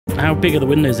How big are the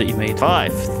windows that you made?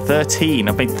 13.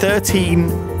 I've made 13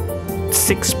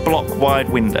 6-block wide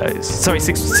windows. Sorry,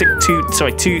 two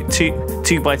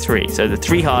by 3. So the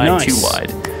 3 high, Nice. 2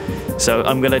 wide. So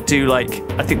I'm gonna do like,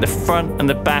 I think the front and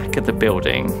the back of the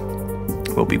building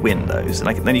will be windows, and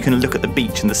then you can look at the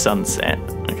beach and the sunset.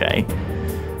 Okay,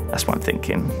 that's what I'm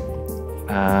thinking.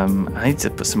 I need to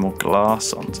put some more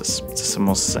glass on, some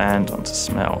more sand on to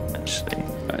smelt. Actually,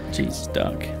 Jeez,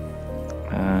 dark.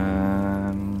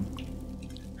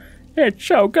 It's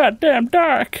so goddamn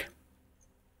dark.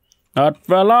 Not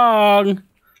for long.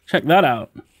 Check that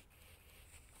out.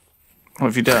 What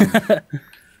have you done?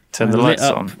 Turn the lights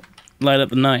on. Light up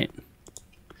the night.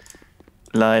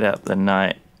 Light up the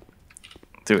night.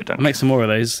 Do it, Duncan. Make some more of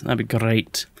those. That'd be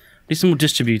great. Need some more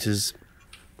distributors.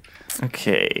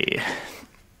 Okay.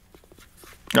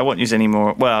 I won't use any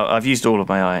more. Well, I've used all of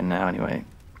my iron now anyway.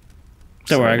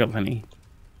 Don't worry, I got plenty.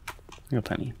 I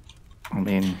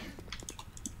mean,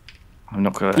 I'm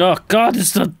not gonna. Oh God,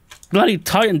 it's the bloody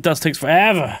Titan dust takes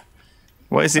forever.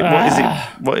 What is it? What is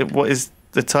it? What is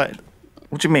the Titan?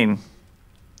 What do you mean?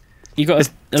 You got to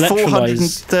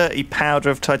electrolyze. 430 powder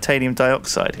of titanium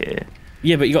dioxide here.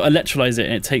 Yeah, but you got to electrolyze it,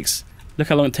 and it takes. Look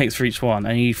how long it takes for each one,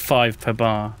 and you need 5 per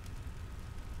bar.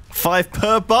 5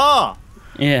 per bar.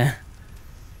 Yeah.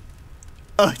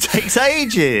 Oh, it takes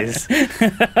ages.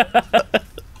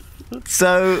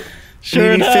 So.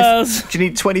 Sure it does. Do you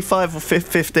need 25 or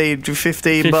 15? Do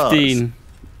 15 bars? 15.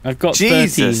 I've got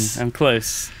Jesus. 13. I'm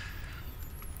close.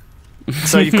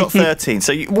 So you've got 13.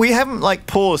 So we haven't like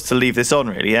paused to leave this on,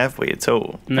 really, have we at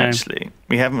all? No. Actually,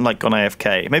 we haven't like gone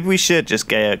AFK. Maybe we should just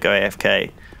go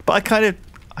AFK. But I kind of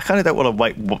don't want to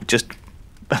wait. Just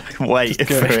wait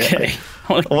Just for AFK. it.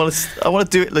 I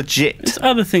want to do it legit. There's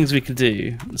other things we could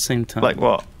do at the same time. Like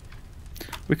what?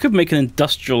 We could make an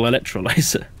industrial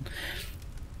electrolyzer.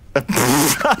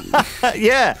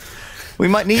 Yeah, we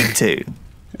might need to.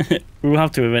 We'll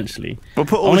have to eventually. We'll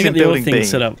put I all want to this get in the ore building thing B.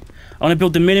 set up. I want to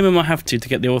build the minimum I have to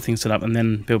get the ore thing set up, and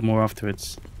then build more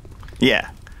afterwards.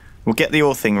 Yeah, we'll get the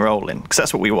ore thing rolling because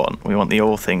that's what we want. We want the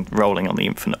ore thing rolling on the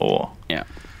infinite ore. Yeah.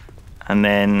 And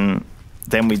then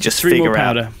we just 3 figure more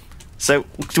out. powder. So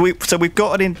we've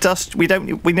got an we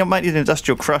might need an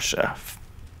industrial crusher.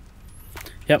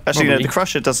 Yep. Actually, no, probably. the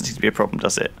crusher doesn't seem to be a problem,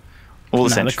 does it? Or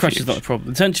the No, centrifuge. the crusher's not a problem.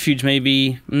 The centrifuge,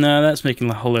 maybe. No, that's making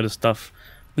a whole load of stuff.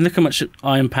 And look how much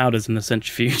iron powder's in the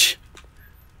centrifuge.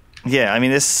 Yeah, I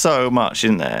mean, there's so much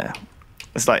in there.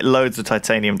 It's like loads of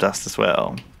titanium dust as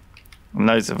well. And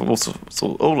loads of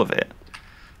all of it.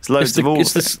 It's loads of all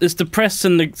of it. It's the press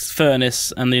and the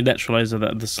furnace and the electrolyzer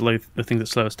that are the thing that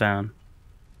slow us down.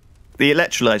 The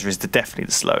electrolyzer is definitely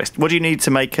the slowest. What do you need to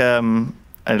make an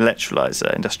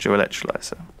electrolyzer, industrial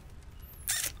electrolyzer?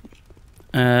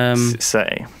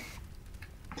 Say.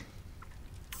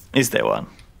 Is there one?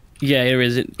 Yeah, there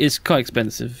is. It's quite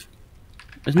expensive.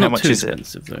 It's How not much too is it?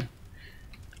 expensive though.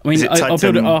 I mean, I'll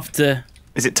build it after.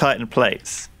 Is it Titan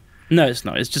plates? No, it's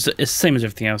not. It's the same as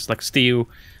everything else, like steel,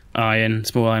 iron,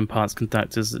 small iron parts,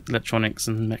 conductors, electronics,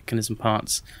 and mechanism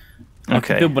parts. I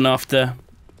can build one after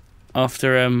I've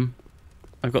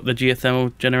got the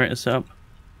geothermal generator set up.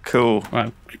 Cool.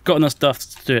 Right, I've got enough stuff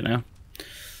to do it now.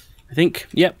 I think.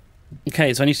 Yep.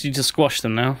 Okay, so I need you to squash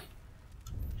them now.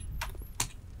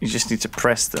 You just need to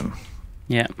press them.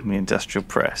 Yeah. The industrial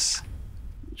press.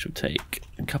 Which will take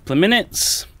a couple of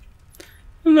minutes.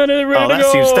 And then it's ready to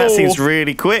go. That seems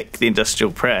really quick, the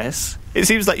industrial press. It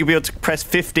seems like you'll be able to press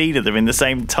 15 of them in the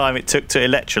same time it took to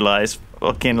electrolyze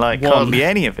fucking like hardly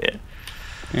any of it.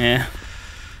 Yeah.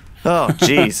 Oh,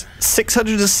 jeez.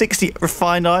 660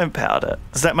 refined iron powder.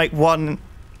 Does that make 1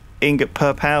 ingot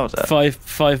per powder?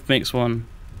 Five makes 1.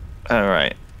 All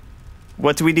right.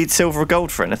 What do we need silver or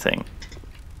gold for anything?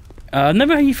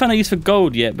 Never you found a use for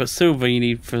gold yet, but silver you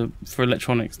need for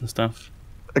electronics and stuff.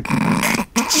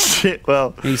 Shit,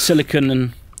 well. You need silicon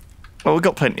and... Well, we've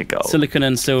got plenty of gold. Silicon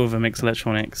and silver makes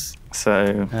electronics.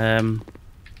 So...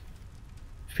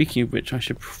 speaking of which, I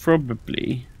should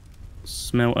probably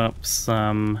smelt up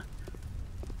some...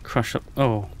 Crush up...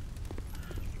 Oh.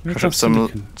 Crush up some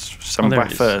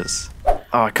wafers.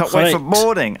 Oh, I can't wait for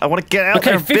morning. I want to get out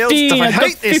there and build stuff. I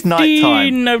hate this night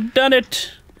time. I've done it.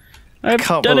 I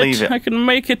can't believe it. I can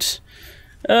make it.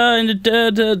 In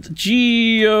the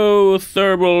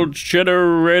geothermal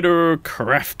generator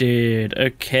crafted.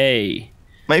 Okay.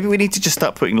 Maybe we need to just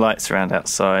start putting lights around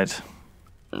outside.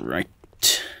 Right.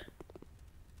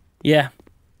 Yeah.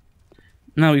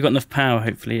 Now we've got enough power,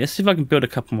 hopefully. Let's see if I can build a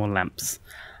couple more lamps.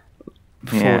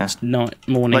 Before it's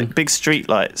morning. Like big street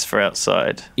lights for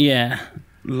outside. Yeah.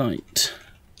 Light.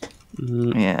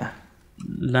 Yeah.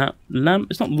 Lamp.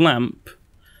 It's not lamp.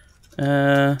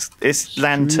 It's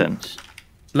Lantern.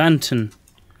 Lantern.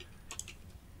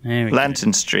 There we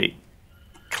Lantern Street.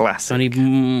 Classic. I need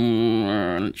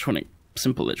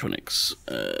simple electronics,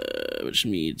 which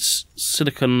needs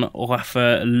silicon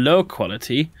wafer low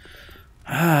quality.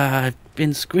 I've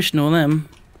been squishing all them.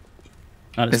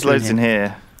 There's loads in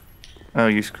here. Oh,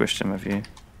 you squished them, have you?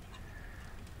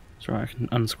 It's alright, I can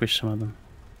unsquish some of them.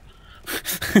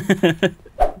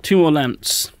 2 more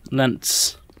lamps. I'm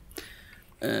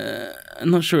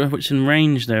not sure which in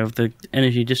range though of the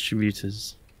energy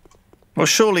distributors. Well,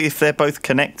 surely if they're both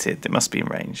connected, they must be in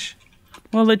range.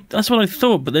 Well, that's what I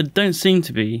thought, but they don't seem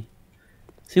to be.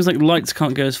 Seems like lights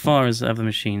can't go as far as other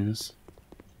machines.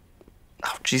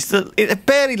 Oh, jeez, it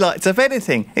barely lights up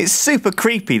anything. It's super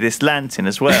creepy, this lantern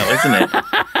as well, isn't it?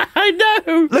 I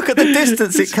know! Look at the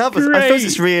distance it covers. Great. I suppose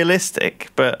it's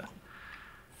realistic, but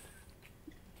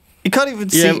you can't even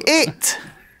see it.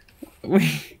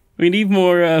 We need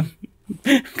more...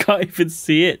 can't even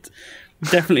see it. We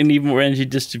definitely need more energy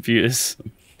distributors.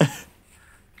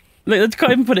 Look, I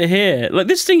can't even put it here. Like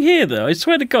this thing here, though, I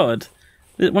swear to God,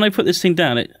 when I put this thing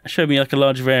down, it showed me like a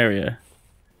larger area.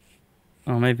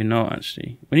 Oh, maybe not,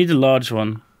 actually. We need a large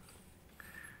one.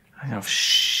 Oh,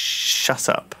 shut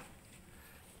up.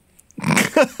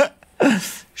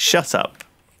 Shut up.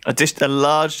 A distributor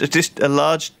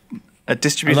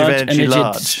of energy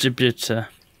large. Distributor.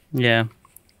 Yeah.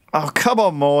 Oh, come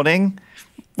on, Morning.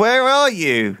 Where are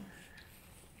you?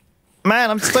 Man,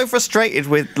 I'm so frustrated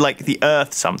with, like, the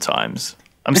Earth sometimes.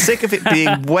 I'm sick of it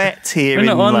being wet here. We're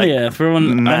not on like, the Earth. We're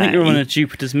on. I think we're on one of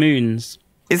Jupiter's moons.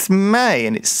 It's May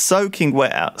and it's soaking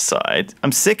wet outside.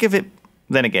 I'm sick of it.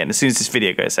 Then again, as soon as this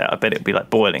video goes out, I bet it'll be like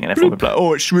boiling and everyone will be like,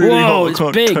 "Oh, it's really hot. I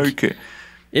can't take it."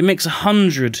 It makes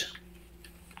 100.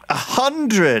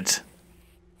 100.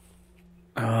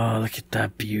 Oh, look at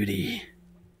that beauty.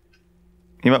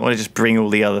 You might want to just bring all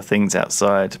the other things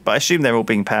outside, but I assume they're all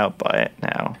being powered by it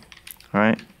now,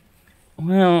 right?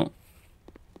 Well,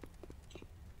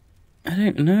 I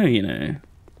don't know. You know.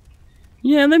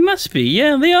 Yeah, they must be.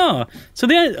 Yeah, they are. So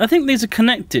I think these are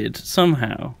connected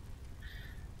somehow.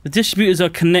 The distributors are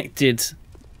connected,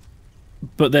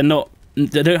 but they're not.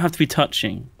 They don't have to be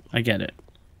touching. I get it.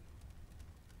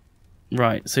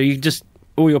 Right. So you just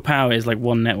all your power is like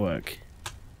one network.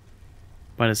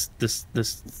 But this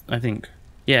I think.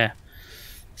 Yeah,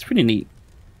 it's pretty neat.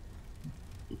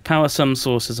 Power sum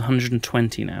source is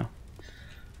 120 now.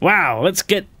 Wow. Let's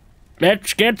get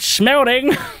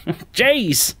smelting.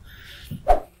 Jeez.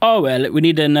 Oh well, we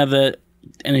need another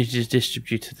energy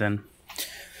distributor then.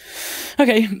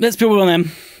 Okay, let's build one of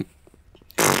them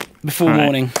before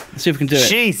morning. Let's see if we can do it.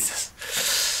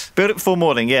 Jesus. Build it before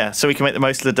morning, yeah, so we can make the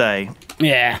most of the day.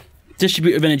 Yeah.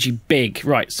 Distributor of energy, big.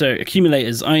 Right, so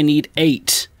accumulators, I need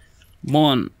 8.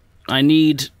 1. I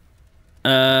need...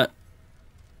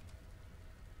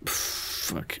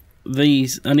 fuck.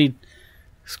 These. I need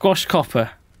squash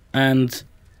copper and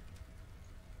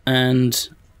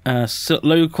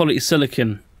low quality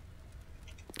silicon.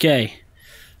 Okay,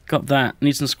 got that.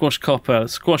 Need some squash copper.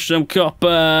 Squash some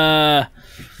copper.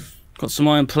 Got some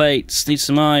iron plates. Need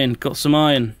some iron. Got some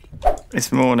iron.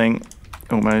 It's morning,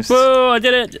 almost. Whoa! I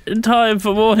did it in time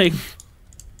for morning.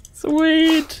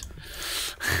 Sweet.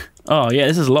 Oh yeah,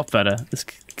 this is a lot better. This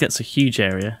gets a huge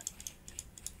area.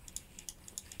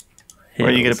 Where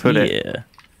are you going to put it?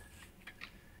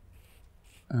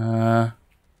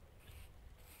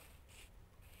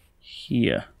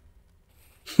 Here.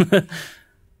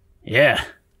 Yeah.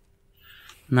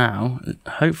 Now,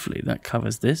 hopefully that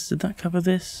covers this. Did that cover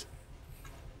this?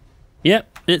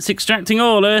 Yep, it's extracting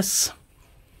all this.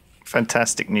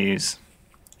 Fantastic news.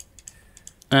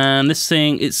 And this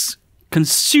thing, it's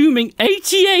consuming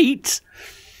 88.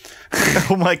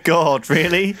 Oh my god,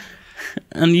 really?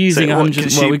 And using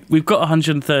 100. Well, we've got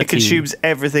 130. It consumes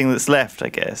everything that's left, I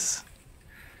guess.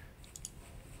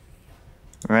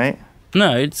 Right?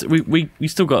 No, it's we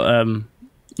still got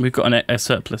we've got a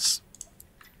surplus.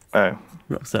 Oh,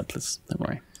 we've got a surplus. Don't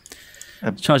worry.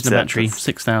 Charging the battery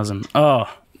 6,000.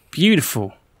 Oh,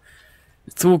 beautiful!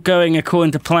 It's all going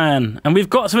according to plan, and we've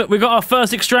got our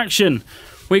first extraction.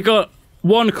 We got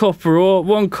 1 copper ore,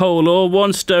 1 coal ore,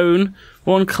 1 stone,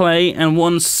 1 clay, and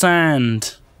 1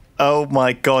 sand. Oh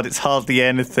my god! It's hardly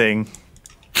anything.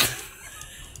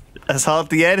 That's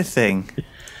hardly anything.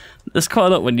 There's quite a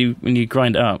lot when you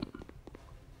grind it up.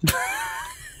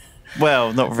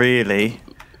 Well, not really.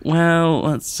 Well,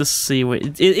 let's just see what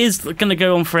it is going to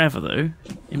go on forever though,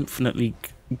 infinitely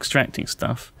extracting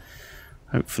stuff.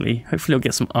 Hopefully I'll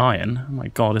get some iron. Oh my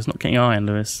god, it's not getting iron,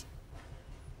 Lewis.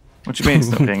 What do you mean it's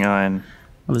not getting iron?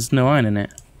 Well, there's no iron in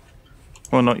it.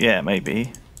 Well, not yet.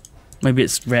 Maybe. Maybe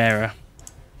it's rarer.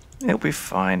 It'll be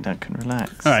fine, Duncan.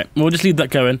 Relax. All right, we'll just leave that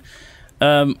going.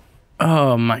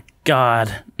 Oh my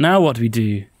god! Now what do we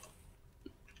do?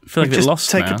 I feel like we're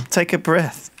lost now. Take a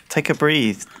breath. Take a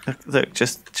breathe. Look,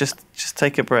 just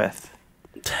take a breath.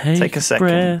 Take a second.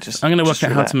 I'm going to work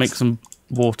out how to make some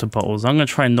water bottles. I'm going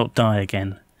to try and not die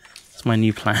again. That's my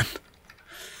new plan.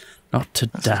 Not to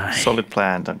die. Solid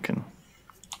plan, Duncan.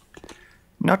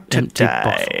 Not to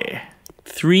die.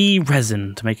 3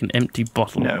 resin to make an empty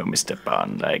bottle. No, Mr.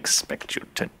 Bond, I expect you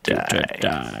to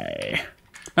die.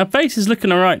 Our base is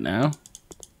looking alright now.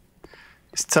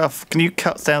 It's tough. Can you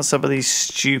cut down some of these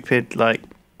stupid, like...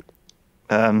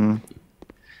 I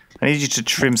need you to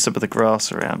trim some of the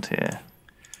grass around here.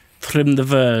 Trim the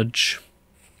verge.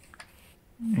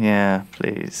 Yeah,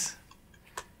 please.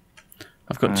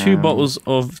 I've got 2 bottles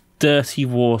of dirty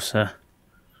water.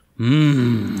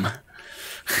 Now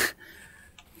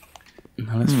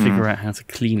let's figure out how to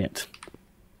clean it.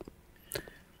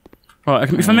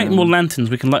 Right, if I make more lanterns,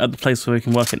 we can light up the place where we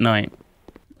can work at night.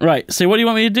 Right, so what do you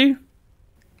want me to do?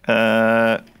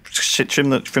 Trim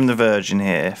the verge in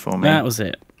here for me. That was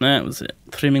it.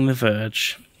 Trimming the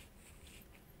verge.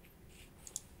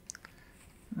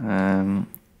 Oh,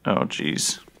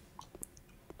 jeez.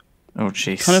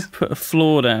 Kind of put a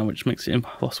floor down, which makes it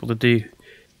impossible to do.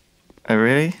 Oh,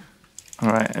 really? All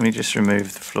right, let me just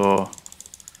remove the floor.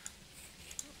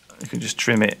 You can just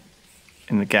trim it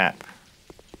in the gap.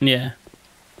 Yeah.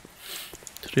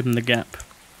 Trim the gap.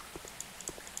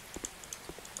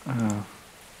 Oh.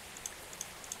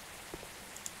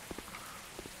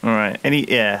 All right.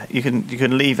 You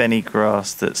can leave any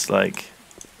grass that's like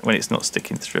when it's not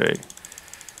sticking through.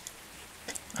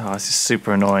 Oh, this is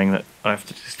super annoying that I have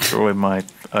to destroy my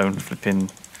own flipping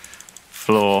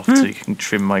floor so you can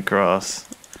trim my grass.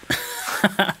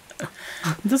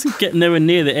 It doesn't get nowhere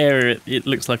near the area it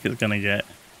looks like it's going to get.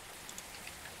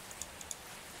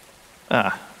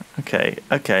 Ah, okay.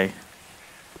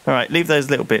 All right, leave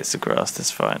those little bits of grass, that's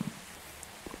fine.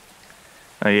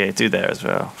 Oh yeah, do there as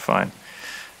well, fine.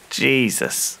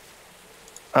 Jesus.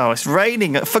 Oh, it's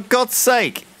raining, for God's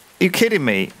sake! Are you kidding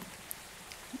me?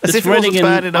 As it's if it wasn't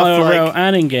bad enough, IRL like,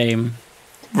 and in-game.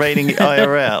 Raining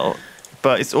IRL,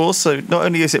 but it's also, not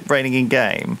only is it raining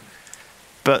in-game,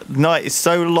 but night is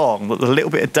so long that the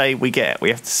little bit of day we get, we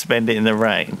have to spend it in the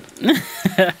rain.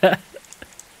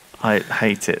 I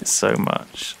hate it so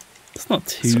much. It's not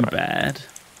too bad.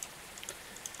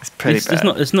 It's pretty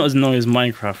bad. It's not as annoying as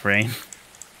Minecraft rain,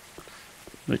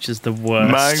 which is the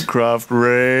worst. Minecraft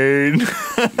rain.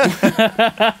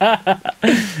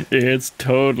 It's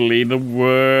totally the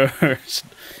worst.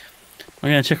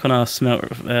 I'm going to check on our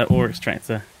ore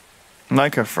extractor.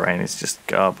 Minecraft rain is just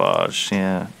garbage.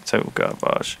 Yeah, total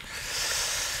garbage.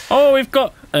 Oh, we've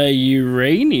got a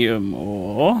uranium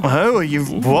ore. Oh,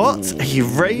 what? A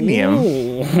uranium?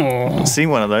 I've seen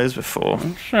one of those before.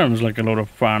 Sounds like a lot of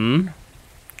fun.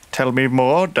 Tell me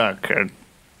more, Duncan.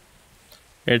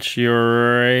 It's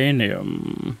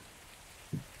uranium.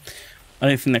 I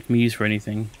don't think that can be used for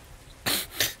anything.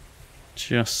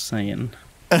 Just saying.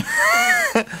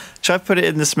 Try put it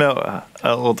in the smelter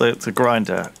or the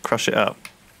grinder, crush it up,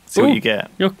 see what you get.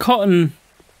 Your cotton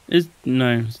is...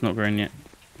 No, it's not grown yet.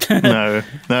 no,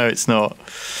 it's not.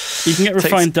 You can get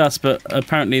refined dust, but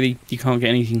apparently you can't get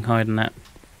anything higher than that.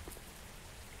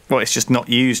 Well, it's just not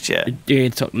used yet.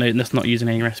 No, that's not using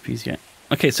any recipes yet.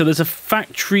 Okay, so there's a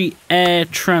factory air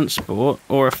transport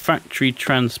or a factory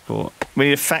transport. We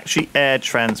need a factory air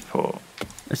transport.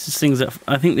 This is things that...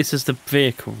 I think this is the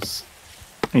vehicles.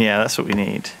 Yeah, that's what we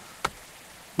need.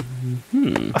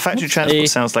 A factory transport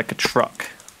sounds like a truck.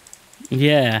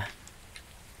 Yeah.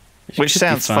 Which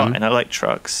sounds fine. I like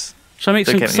trucks. Shall I make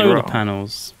some solar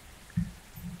panels?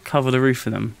 Cover the roof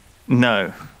of them?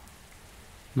 No.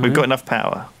 We've got enough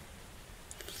power.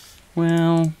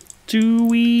 Well, do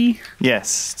we?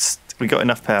 Yes, we got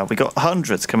enough power. We got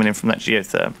hundreds coming in from that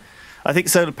geotherm. I think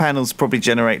solar panels probably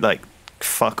generate like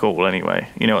fuck all anyway.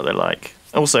 You know what they're like.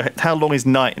 Also, how long is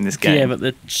night in this game? Yeah, but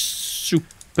they're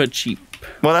super cheap.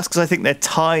 Well, that's because I think they're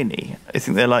tiny. I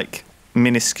think they're like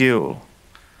minuscule.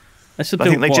 I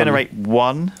think they generate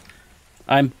 1.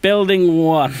 I'm building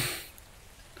 1.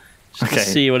 Just to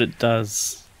see what it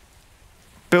does.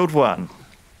 Build 1.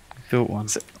 Built 1.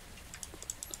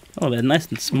 Oh, they're nice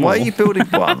and small. Why are you building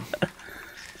 1? I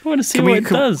want to see what it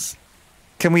does.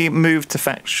 Can we move to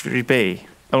Factory B?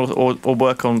 Or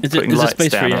work on putting lights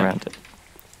down around it?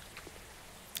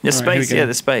 There's space, yeah,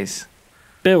 there's space.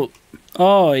 Built.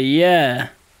 Oh, yeah.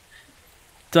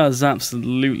 Does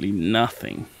absolutely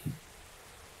nothing.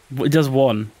 It does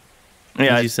 1.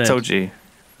 Yeah, I told you.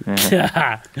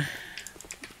 Yeah.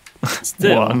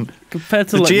 Still, one. Compared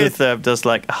to The like geotherm does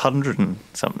like 100 and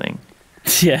something.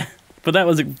 Yeah, but that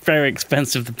was very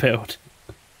expensive to build.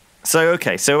 So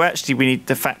actually we need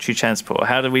the factory transport.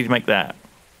 How do we make that?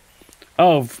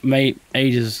 Oh, mate,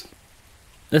 ages.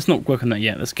 Let's not work on that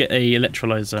yet. Let's get a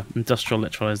electrolyzer, industrial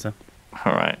electrolyzer.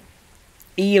 All right.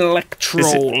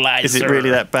 Electrolyzer. Is it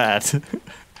really that bad?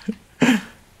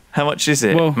 How much is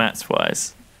it, maths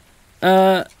wise?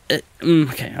 Okay,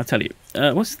 I'll tell you.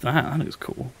 What's that? That looks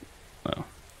cool. Oh.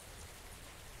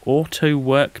 Auto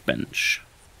workbench.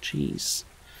 Jeez.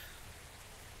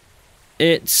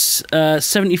 It's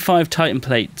 75 Titan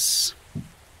plates.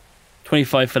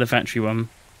 25 for the factory one.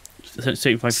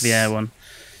 75 for the air one.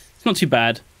 It's not too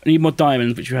bad. I need more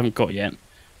diamonds, which you haven't got yet,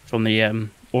 from the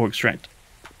ore extract.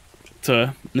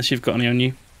 So, unless you've got any on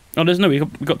you. Oh, there's no. We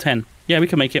got 10. Yeah, we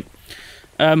can make it.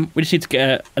 We just need to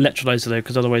get an electrolyzer though,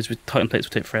 because otherwise with Titan plates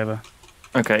will take forever.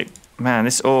 Okay. Man,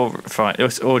 this ore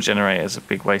generator is a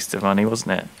big waste of money,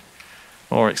 wasn't it?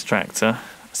 Ore extractor.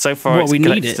 So far, it's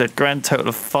collected a grand total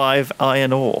of 5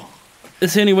 iron ore.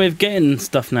 It's the only way of getting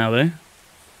stuff now, though.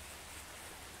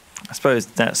 I suppose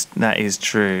that is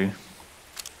true.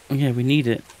 Yeah, we need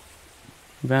it.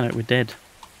 Without it, we're dead.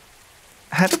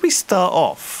 How did we start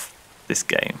off this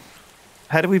game?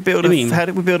 How did we build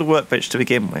a workbench to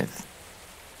begin with?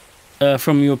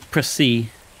 From your press C.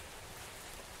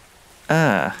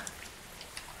 Okay.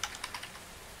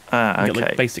 Got,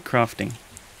 like, basic crafting.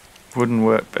 Wooden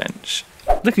workbench.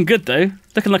 Looking good though.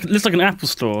 Looks like an Apple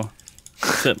store.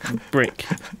 Except brick.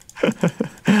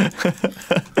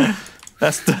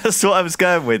 That's what I was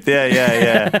going with.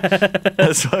 Yeah.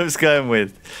 That's what I was going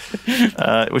with.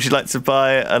 Would you like to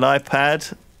buy an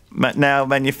iPad? Now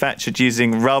manufactured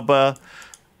using rubber,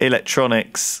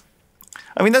 electronics.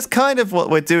 I mean, that's kind of what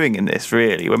we're doing in this,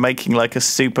 really. We're making like a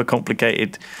super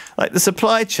complicated... Like the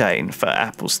supply chain for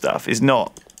Apple stuff is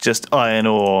not just iron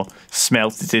ore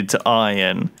smelted into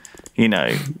iron, you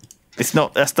know. It's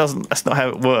not. That's not how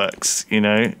it works, you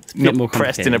know. Not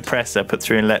pressed in a presser, put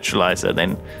through an electrolyzer,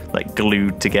 then like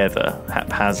glued together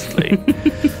haphazardly.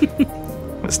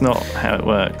 That's not how it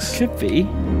works. Could be.